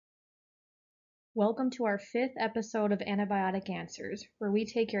Welcome to our 5th episode of Antibiotic Answers, where we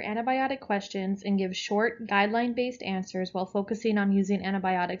take your antibiotic questions and give short, guideline-based answers while focusing on using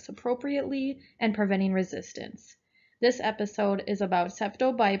antibiotics appropriately and preventing resistance. This episode is about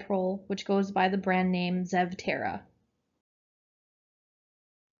Ceftobiprole, which goes by the brand name Zevtera.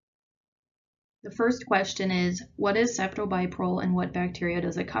 The first question is, what is Ceftobiprole and what bacteria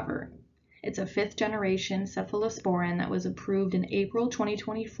does it cover? It's a 5th-generation cephalosporin that was approved in April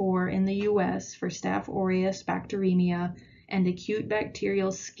 2024 in the U.S. for Staph aureus bacteremia and acute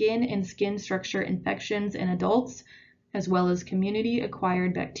bacterial skin and skin structure infections in adults, as well as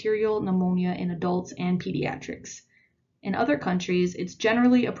community-acquired bacterial pneumonia in adults and pediatrics. In other countries, it's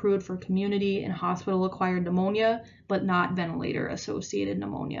generally approved for community and hospital-acquired pneumonia, but not ventilator-associated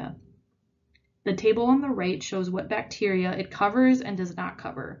pneumonia. The table on the right shows what bacteria it covers and does not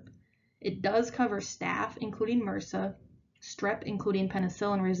cover. It does cover staph, including MRSA, strep, including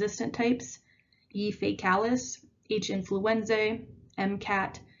penicillin-resistant types, E. faecalis, H. influenzae,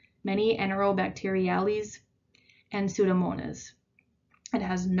 MCAT, many Enterobacteriales, and Pseudomonas. It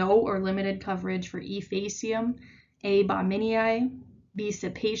has no or limited coverage for E. faecium, A. boehmanii, B.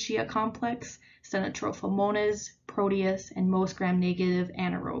 cepacia complex, Stenotrophomonas, Proteus, and most gram-negative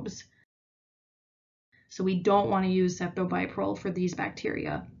anaerobes. So we don't want to use Ceftobiprole for these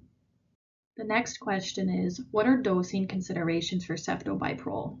bacteria. The next question is, what are dosing considerations for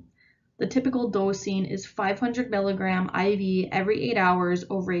Ceftobiprole? The typical dosing is 500 milligram IV every 8 hours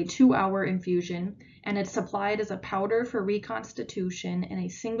over a 2-hour infusion, and it's supplied as a powder for reconstitution in a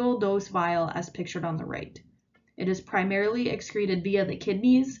single dose vial as pictured on the right. It is primarily excreted via the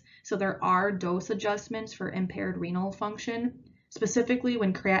kidneys, so there are dose adjustments for impaired renal function, specifically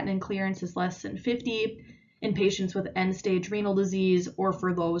when creatinine clearance is less than 50, in patients with end-stage renal disease, or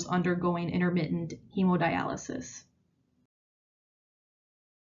for those undergoing intermittent hemodialysis.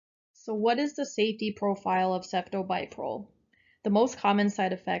 So what is the safety profile of Ceftobiprole? The most common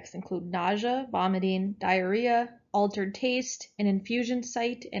side effects include nausea, vomiting, diarrhea, altered taste, an infusion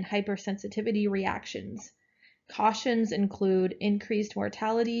site, and hypersensitivity reactions. Cautions include increased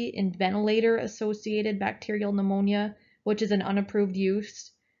mortality in ventilator-associated bacterial pneumonia, which is an unapproved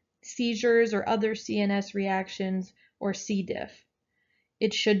use, seizures or other CNS reactions, or C. diff.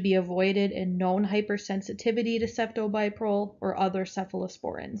 It should be avoided in known hypersensitivity to Ceftobiprole or other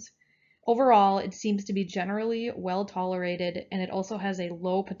cephalosporins. Overall, it seems to be generally well tolerated, and it also has a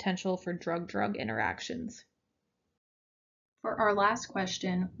low potential for drug-drug interactions. For our last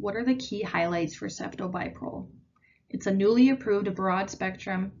question, what are the key highlights for Ceftobiprole? It's a newly approved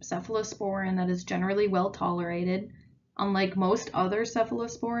broad-spectrum cephalosporin that is generally well tolerated. Unlike most other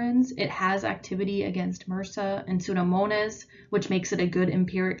cephalosporins, it has activity against MRSA and Pseudomonas, which makes it a good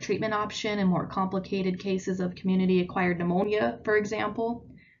empiric treatment option in more complicated cases of community-acquired pneumonia, for example.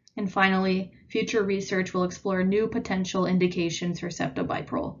 And finally, future research will explore new potential indications for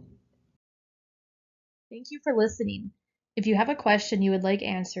Ceftobiprole. Thank you for listening. If you have a question you would like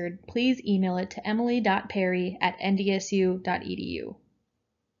answered, please email it to emily.perry@ndsu.edu.